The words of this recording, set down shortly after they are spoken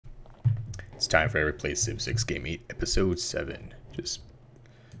time for Every Play Civ 6 Game 8, Episode 7. Just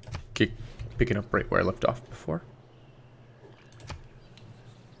picking up right where I left off before.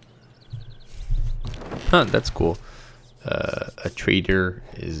 Huh, that's cool. A trader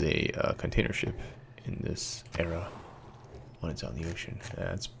is a container ship in this era when it's on the ocean.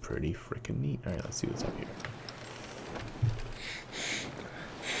 That's pretty freaking neat. Alright, let's see what's up here.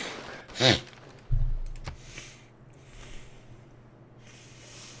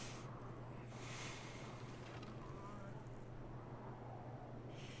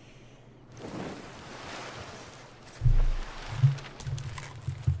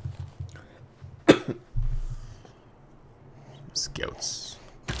 Scouts.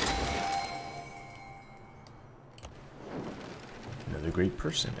 Another great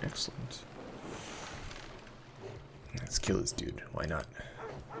person. Excellent. Let's kill this dude. Why not?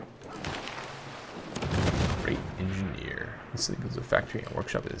 Great engineer. This thing is a factory and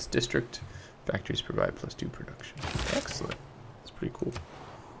workshop in this district. Factories provide +2 production. Excellent. That's pretty cool.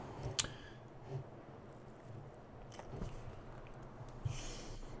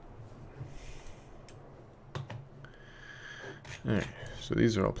 Alright, so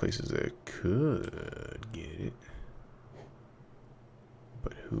these are all places that could get it.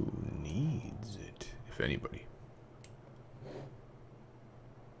 But who needs it, if anybody?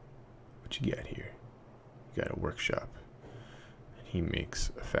 What you got here? You got a workshop. And he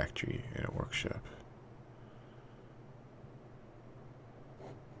makes a factory and a workshop.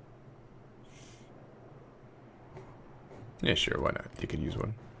 Yeah, sure, why not? They could use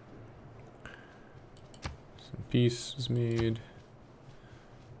one. Some peace is made.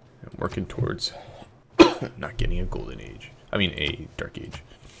 I'm working towards not getting a golden age. I mean, a dark age.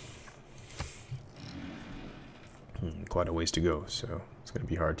 Quite a ways to go, so it's going to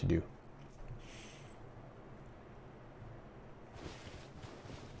be hard to do.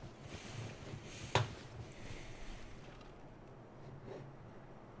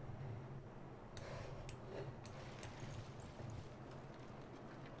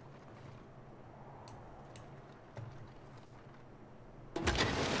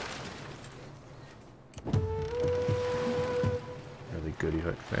 Goody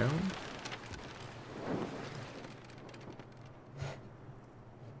hut found.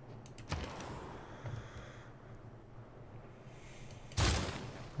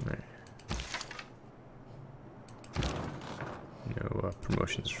 Right. No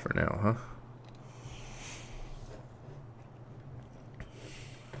promotions for now, huh?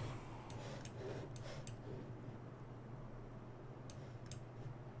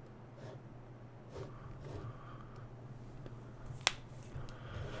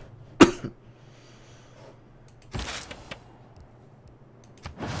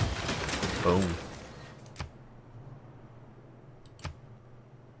 Boom.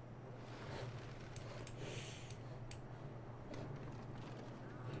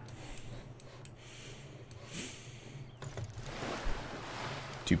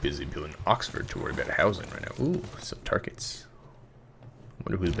 Too busy building Oxford to worry about housing right now. Ooh, some targets.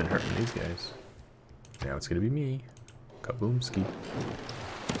 Wonder who's been hurting these guys. Now it's gonna be me. Kaboomski.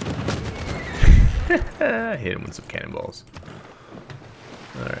 Hit him with some cannonballs.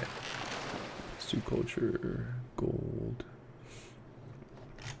 Alright. Let's do culture, gold.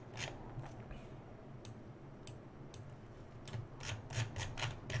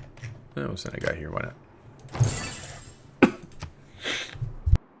 Oh, what's that I got here? Why not?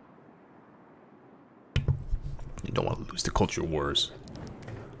 You don't want to lose the culture wars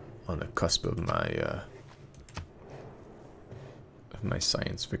on the cusp of my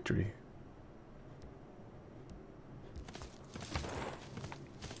science victory.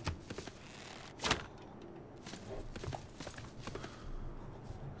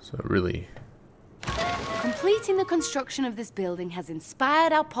 So really, completing the construction of this building has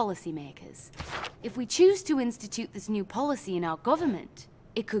inspired our policymakers. If we choose to institute this new policy in our government,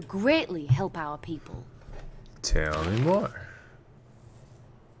 it could greatly help our people. Tell me more.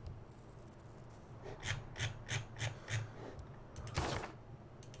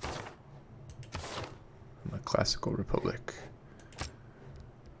 My classical republic.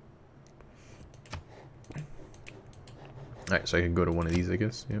 Alright, so I can go to one of these, I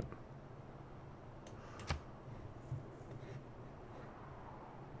guess. Yep.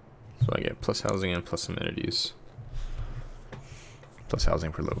 So I get plus housing and plus amenities. Plus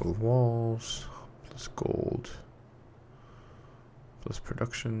housing per level of walls. Plus gold. Plus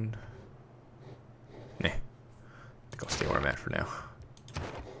production. Nah. I think I'll stay where I'm at for now.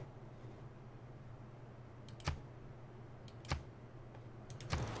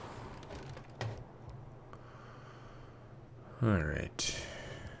 Alright.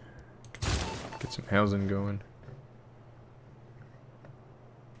 Get some housing going.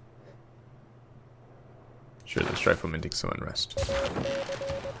 Sure, this rifleman some unrest.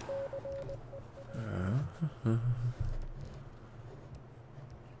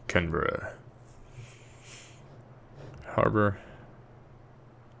 Canberra. Harbor.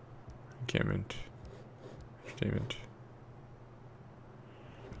 Encampment. Entertainment.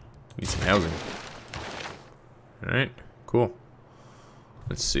 Need some housing. Alright, cool.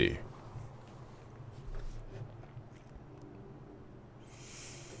 Let's see.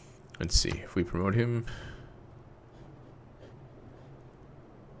 Let's see if we promote him.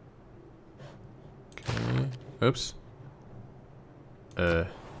 Okay. Oops.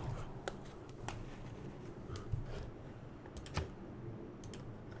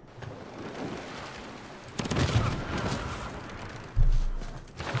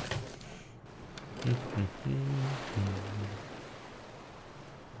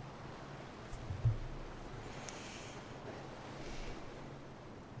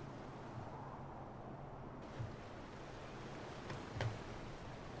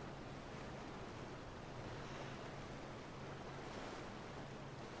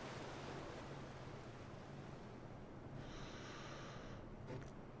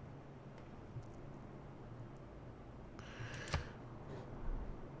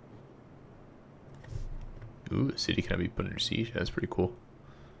 Ooh, a city cannot be put under siege. That's pretty cool.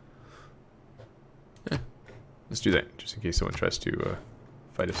 Eh, let's do that, just in case someone tries to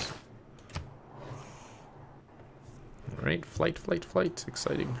fight us. Alright, flight.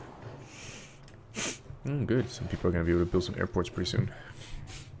 Exciting. Good. Some people are going to be able to build some airports pretty soon.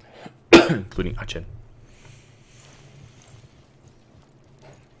 Including Aachen.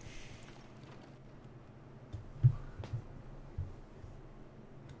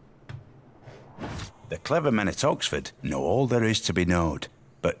 The clever men at Oxford know all there is to be knowed,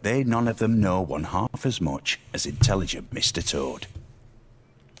 but they none of them know one half as much as intelligent Mr. Toad.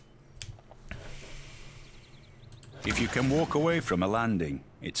 If you can walk away from a landing,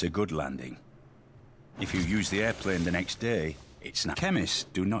 it's a good landing. If you use the airplane the next day, it's not. Chemists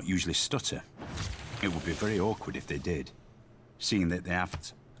do not usually stutter. It would be very awkward if they did, seeing that they have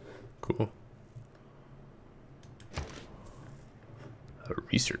to. Cool. A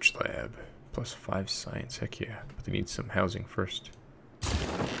research lab. +5 science, heck yeah. But they need some housing first.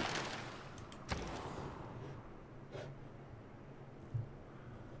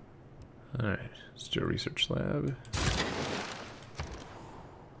 Alright, let's do a research lab.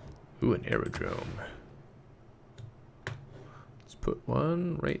 Ooh, an aerodrome. Let's put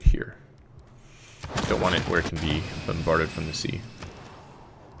one right here. Don't want it where it can be bombarded from the sea.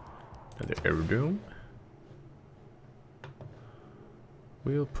 Another aerodrome.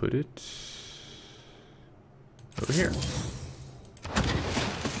 We'll put it over here.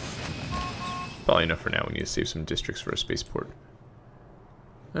 Probably enough for now. We need to save some districts for a spaceport.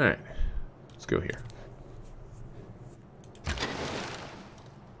 Alright, let's go here.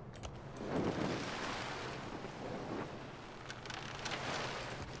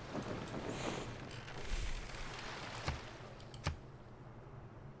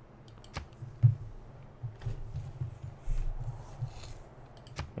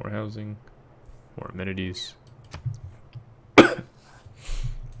 More housing, more amenities. Can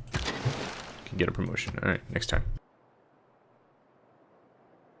get a promotion. Alright, next time.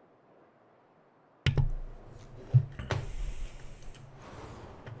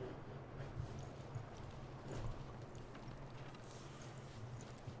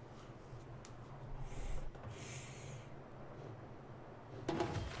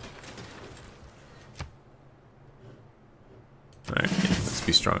 Alright, let's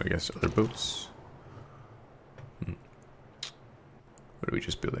be strong against other boats. What do we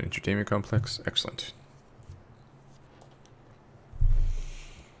just build? An entertainment complex? Excellent.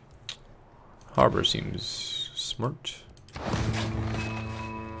 Harbor seems smart.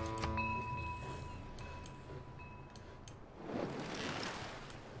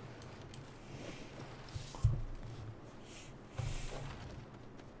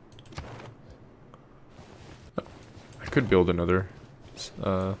 I could build another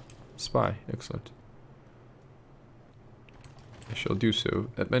spy. Excellent. I shall do so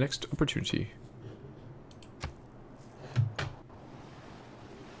at my next opportunity.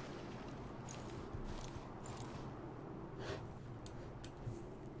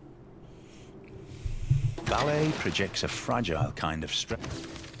 Ballet projects a fragile kind of strength.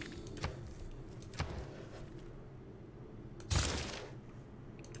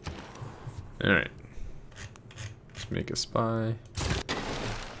 Alright. Let's make a spy.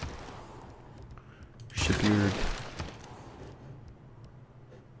 Shipyard.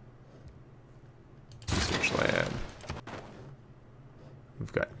 research lab.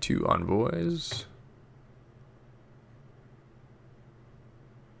 We've got 2 envoys.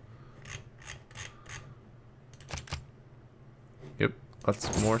 Yep,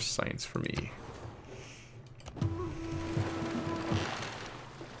 lots more science for me.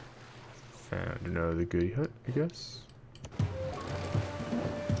 Found another goodie hut, I guess.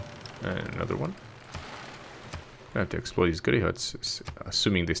 And another one. I have to explore these goodie huts,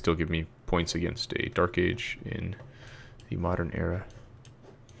 assuming they still give me points against a Dark Age in the modern era.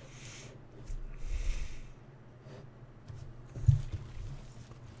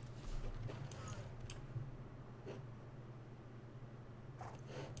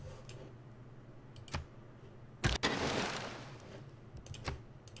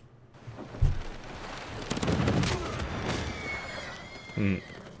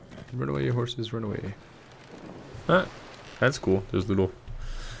 Run away, horses, run away. Ah, that's cool. There's little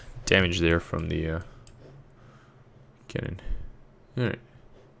damage there from the cannon. Alright.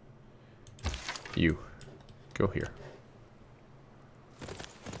 You. Go here.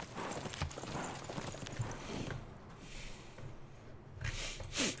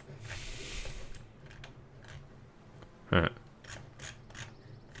 Huh.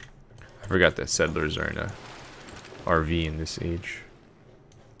 I forgot that settlers are in a RV in this age.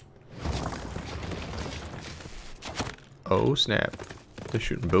 Oh snap. They're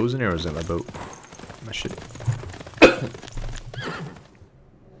shooting bows and arrows at my boat. My shit.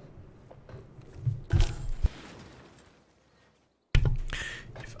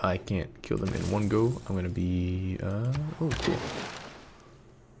 If I can't kill them in one go, I'm gonna be oh cool.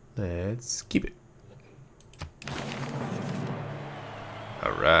 Let's keep it.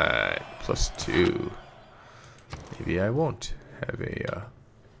 Alright, +2. Maybe I won't have a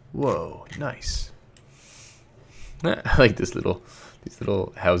whoa, nice. I like these little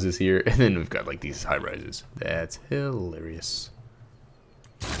houses here, and then we've got like these high rises. That's hilarious.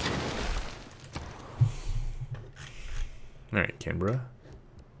 All right, Canberra.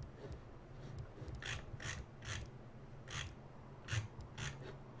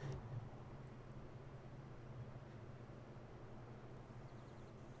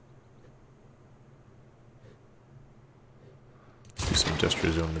 Let's do some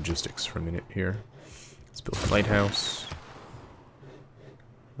industrial zone logistics for a minute here. Let's build a lighthouse.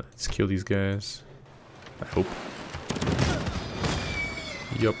 Let's kill these guys. I hope.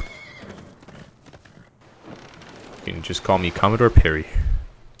 Yup. You can just call me Commodore Perry.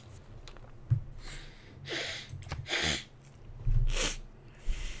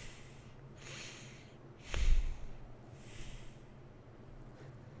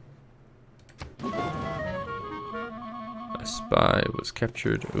 A spy was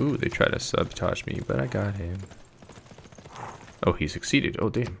captured. Ooh, they tried to sabotage me, but I got him. Oh, he succeeded. Oh,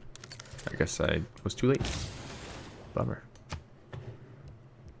 damn. I guess I was too late. Bummer.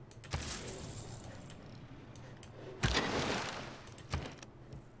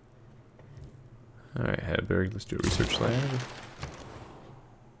 Alright, Hedberg, let's do a research lab.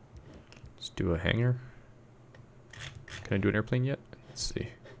 Let's do a hangar. Can I do an airplane yet? Let's see.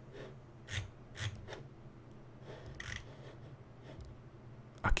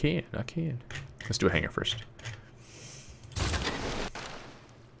 I can. Let's do a hangar first.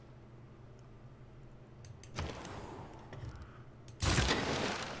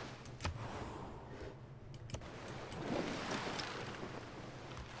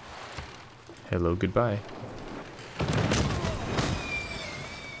 Hello, goodbye.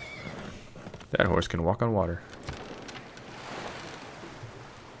 That horse can walk on water.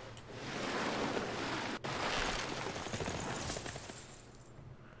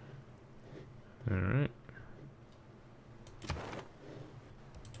 Alright.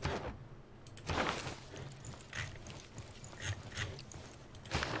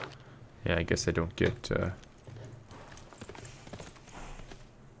 Yeah, I guess I don't get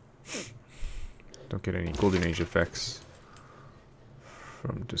any Golden Age effects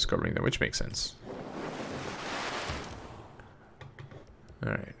from discovering them, which makes sense.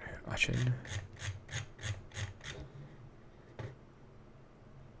 Alright, Aachen.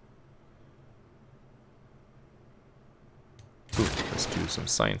 Ooh, let's do some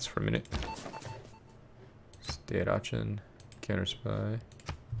science for a minute. Stay at Aachen, counter spy.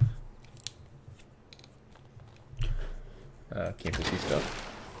 Campus stuff.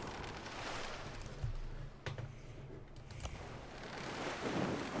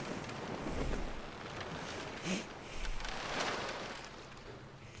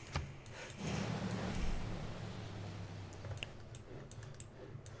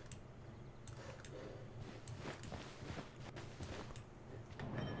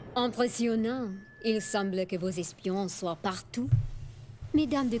 Impressionnant. Il semble que vos espions soient partout.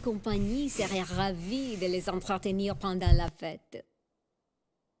 Mesdames de compagnie seraient ravies de les entretenir pendant la fête.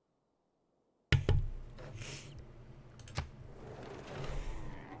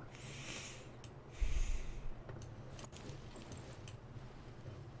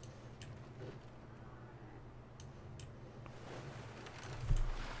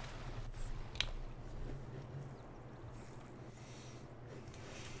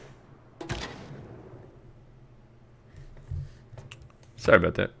 Sorry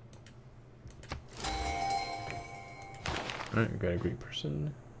about that. Alright, we got a great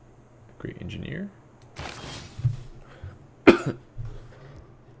person. Great engineer. Let's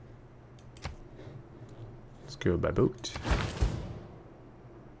go by boat.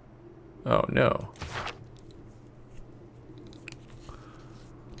 Oh no.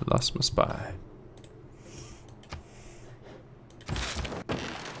 Lost my spy.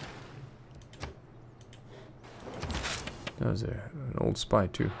 That was an old spy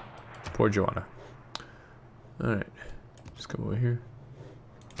too. Poor Joanna. Alright. Just come over here.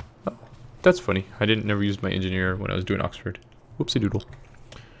 Oh, that's funny. I didn't never use my engineer when I was doing Oxford. Whoopsie doodle.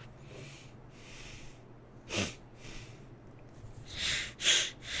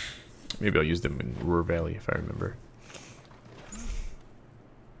 Maybe I'll use them in Ruhr Valley if I remember.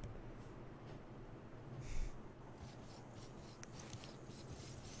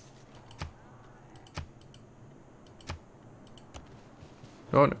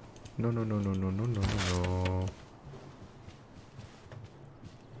 Oh no. No, no, no, no, no, no, no, no.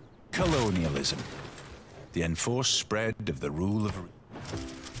 Colonialism. The enforced spread of the rule of...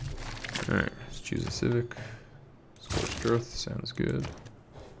 Alright, let's choose a civic. Scorched Earth, sounds good.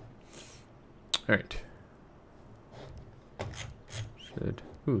 Alright.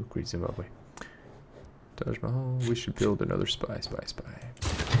 Ooh, Great Zimbabwe. Taj Mahal, we should build another spy.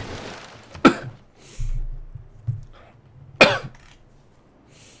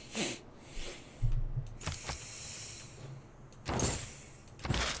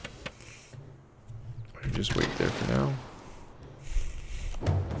 Just wait there for now.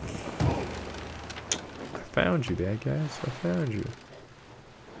 I found you, bad guys. I found you.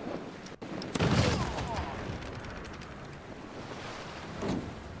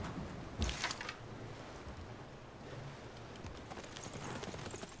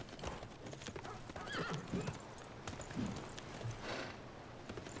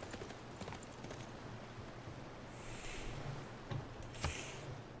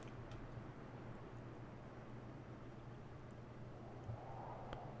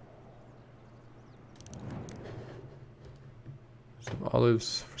 Some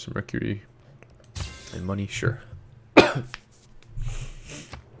olives for some mercury and money, sure.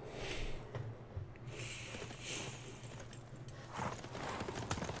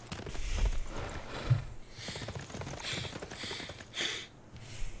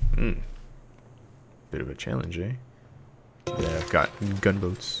 Bit of a challenge, eh? Yeah, I've got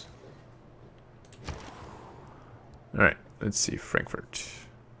gunboats. Alright, let's see, Frankfurt.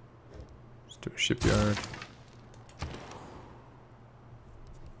 Let's do a shipyard.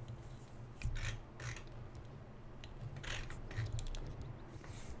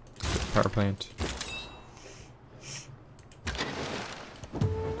 Power plant.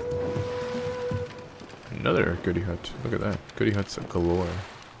 Another goody hut. Look at that. Goody huts galore.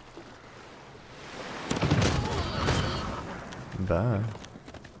 Bye.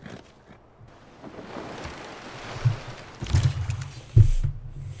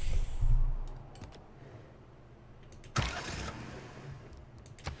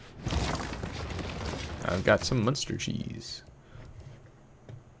 I've got some Munster cheese.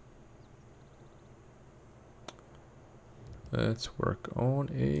 Let's work on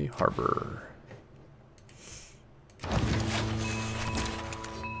a harbor.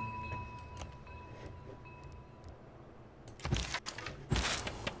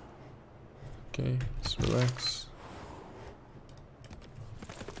 Okay, let's relax.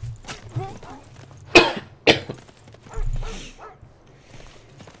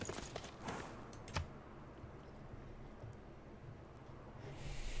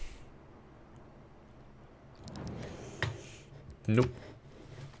 Nope.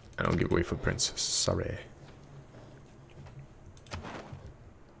 I don't give away footprints. Sorry.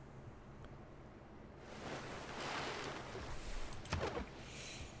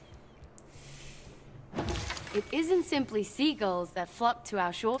 It isn't simply seagulls that flock to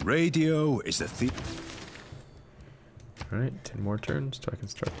our shore. Radio is the thief. Alright, 10 more turns so I can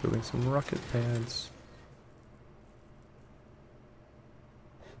start building some rocket pads.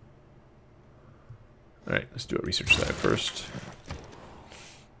 Alright, let's do a research dive first.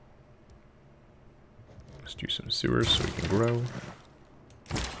 Let's do some sewers so we can grow.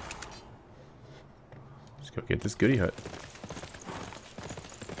 Let's go get this goodie hut.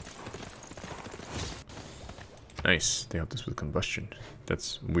 Nice, they helped us with combustion.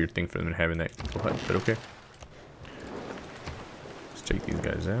 That's a weird thing for them to have in that little hut, but okay. Let's check these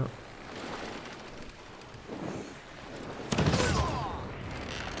guys out.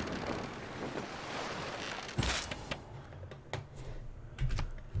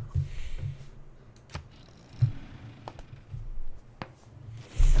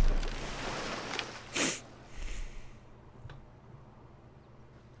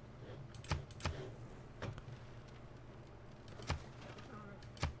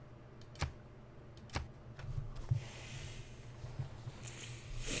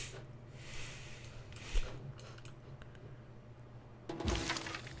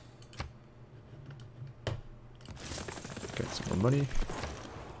 Got some more money.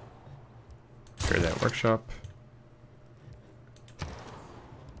 Repair that workshop.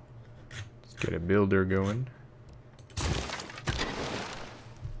 Let's get a builder going.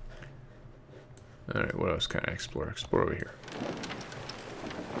 Alright, what else can I explore? Explore over here.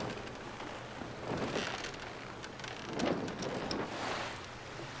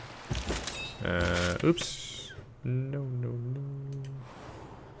 Oops. No, no, no.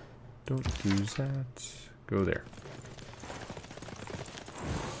 Don't do that. Go there.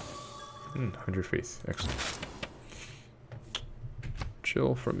 100 faith. Excellent.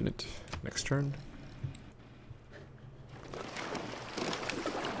 Chill for a minute. Next turn.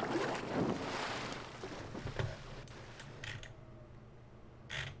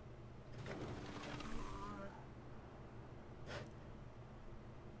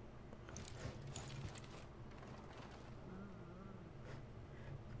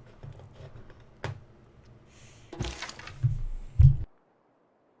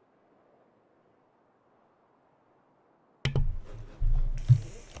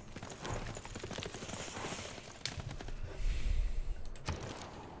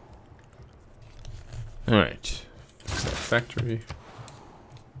 Alright, fix that factory.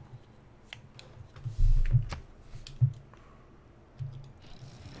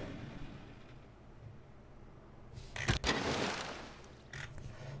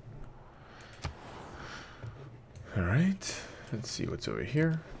 Alright, let's see what's over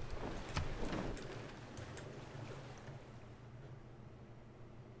here.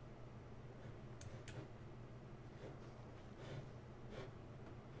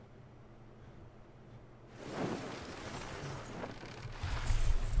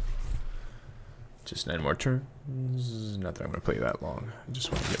 Just 9 more turns. Not that I'm going to play that long. I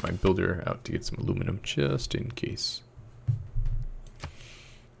just want to get my builder out to get some aluminum just in case.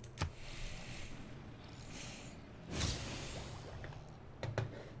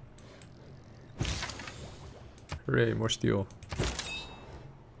 Hooray, more steel.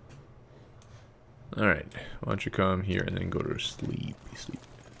 Alright, why don't you come here and then go to sleep. Sleep.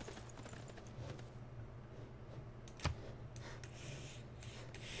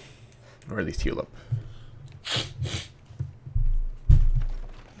 Or at least heal up.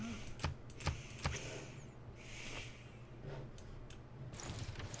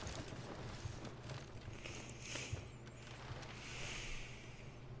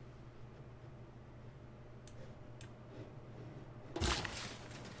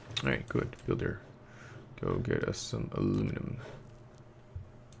 Alright, good. Builder. Go get us some aluminum.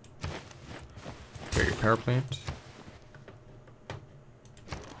 Repair your power plant.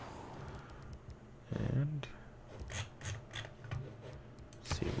 And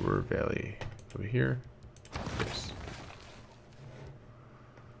let's see, Ruhr Valley over here. Yes.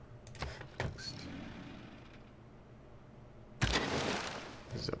 Next.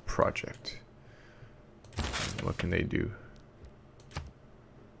 This is a project. And what can they do?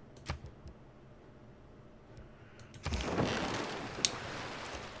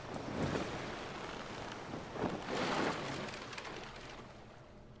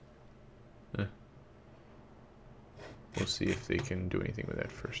 We'll see if they can do anything with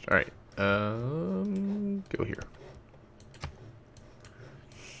that first. All right, go here.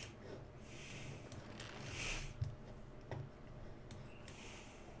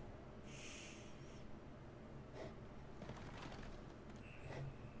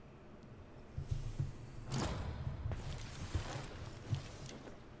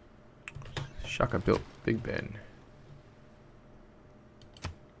 Shaka built Big Ben.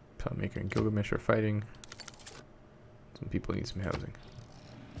 Palmaker and Gilgamesh are fighting. Some people need some housing.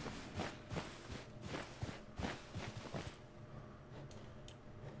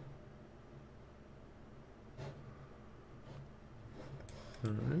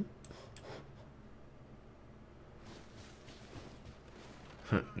 Alright.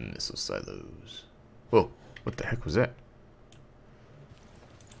 Missile silos. Whoa, what the heck was that?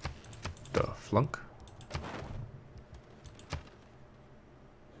 The flunk?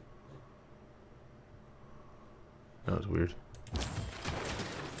 That was weird.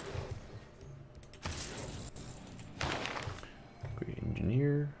 Great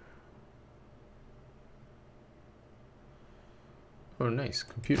engineer. Oh, nice.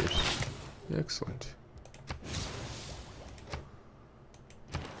 Computers. Excellent.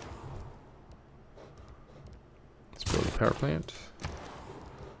 Let's build a power plant.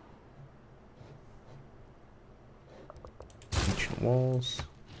 Ancient walls.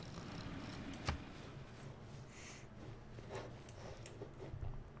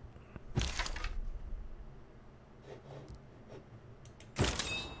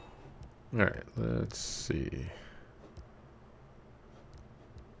 Alright, let's see.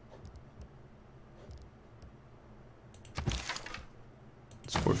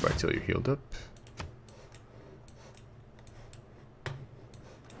 Let's fortify till you're healed up.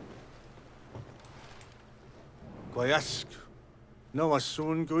 Koyask, no was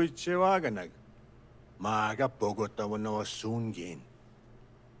soon good chewaganag. Maga Bogota no was soon gain.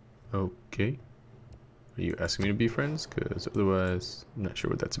 Okay. Are you asking me to be friends? Because otherwise, I'm not sure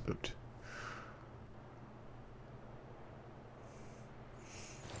what that's about.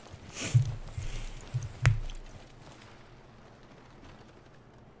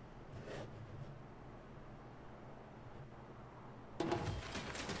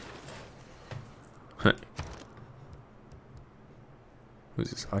 Who's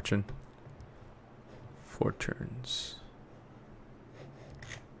this Achin? 4 turns.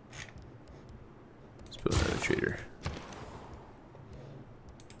 Let's build another trader.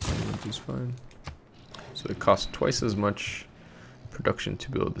 Which is fine. So it costs twice as much production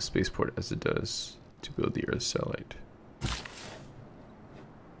to build the spaceport as it does to build the Earth satellite.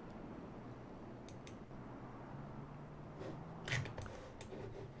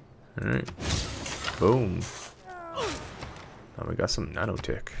 Alright. Boom. Now we got some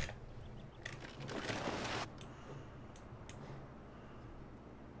nanotech.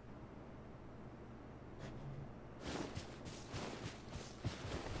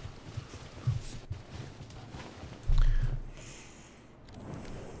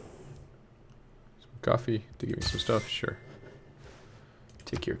 Some coffee to give me some stuff, sure.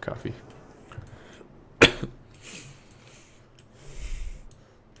 Take your coffee.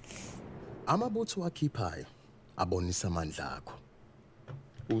 Amabutho wakhiphayo abonisa amandla akho.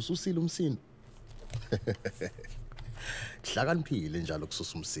 Ususile umsindo. Hlakaniphile njalo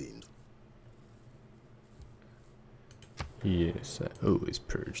kususa umsindo. Yes, I always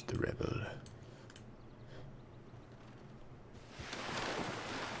purge the rebel.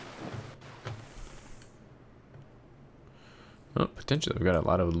 Oh, potentially I've got a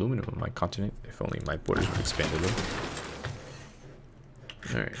lot of aluminum on my continent, if only my borders were expanded a little.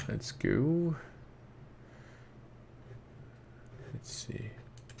 Alright, let's go. Let's see.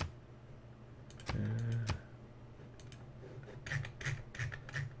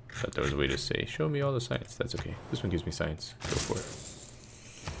 Thought there was a way to say, show me all the science. That's okay. This one gives me science. Go for it.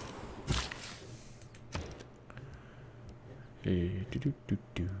 Hey, do.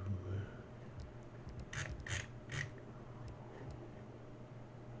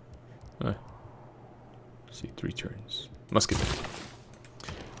 Ah. See, 3 turns. Musketeer.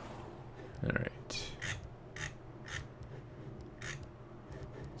 Alright.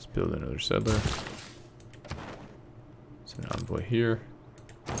 Let's build another settler. It's an envoy here.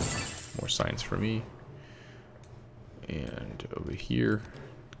 More science for me. And over here,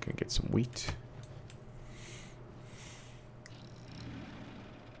 can get some wheat.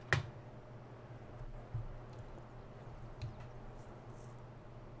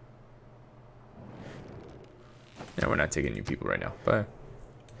 Yeah, we're not taking new people right now. Bye.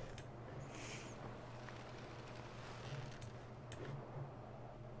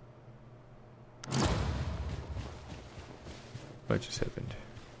 What just happened?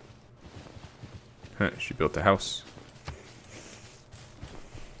 Huh, she built a house.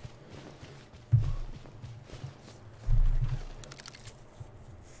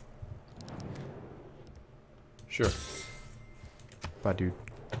 Sure. Bye, dude.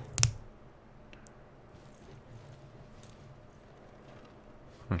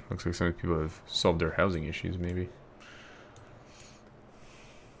 Looks like some people have solved their housing issues, maybe.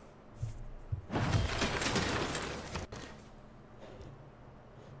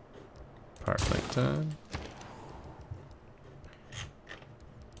 Power plant time.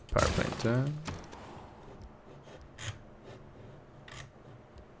 Power plant time.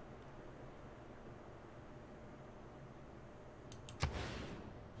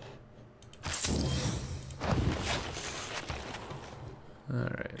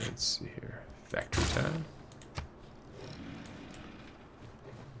 let's see here. Factory time.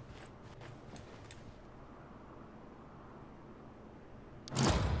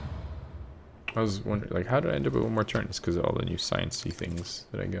 I was wondering, like, how did I end up with one more turn? It's because of all the new sciencey things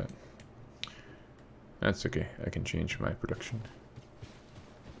that I got. That's okay. I can change my production.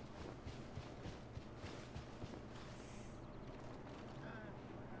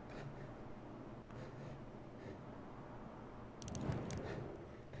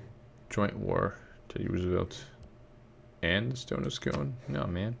 Joint war, Teddy Roosevelt, and the Stone of Scone. No,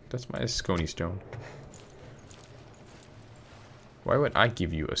 man, that's my Scony stone. Why would I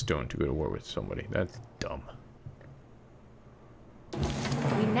give you a stone to go to war with somebody? That's dumb.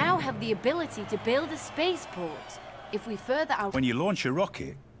 We now have the ability to build a spaceport. If we further our... When you launch a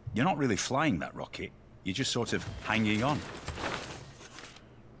rocket, you're not really flying that rocket. You're just sort of hanging on.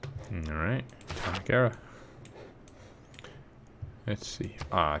 Alright, atomic era. Let's see.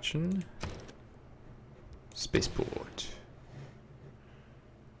 Aachen. Spaceport.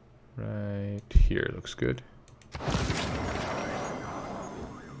 Right here looks good.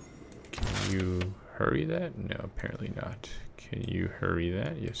 Can you hurry that? No, apparently not. Can you hurry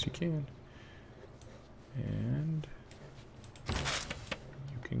that? Yes, you can. And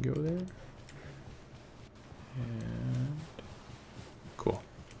you can go there. And cool.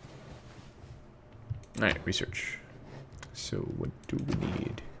 Alright, research. So what do we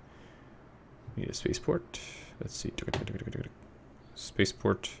need? We need a spaceport. Let's see.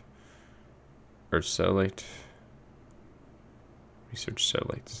 Spaceport. Earth satellite. Research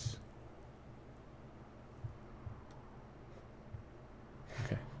satellites.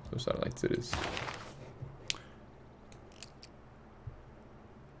 Okay, so satellites it is.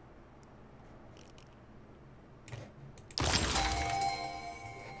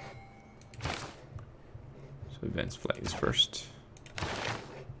 Advanced flags first.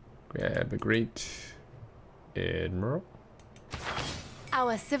 Grab a great admiral.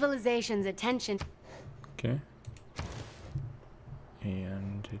 Our civilization's attention. Okay.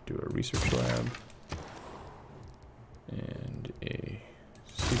 And do a research lab. And a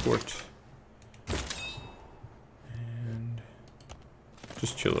seaport. And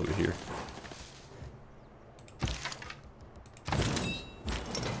just chill over here.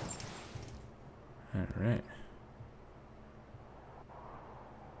 Alright.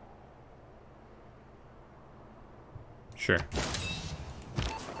 Sure.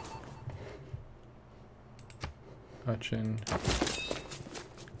 Hutchin.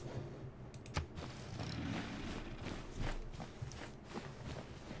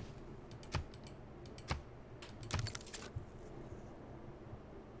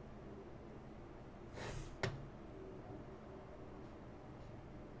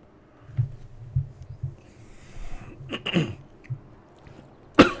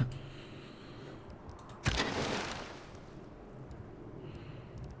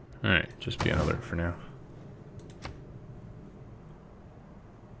 Alright, just be on alert for now.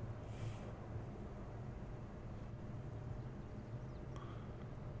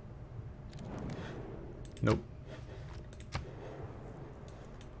 Nope.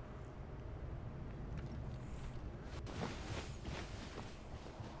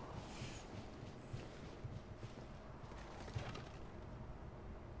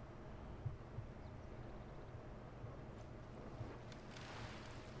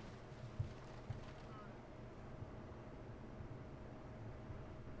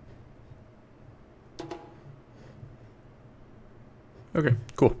 Okay,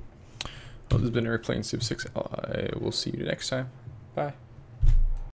 cool. Well, this has been Eric playing Civ 6. I will see you next time. Bye.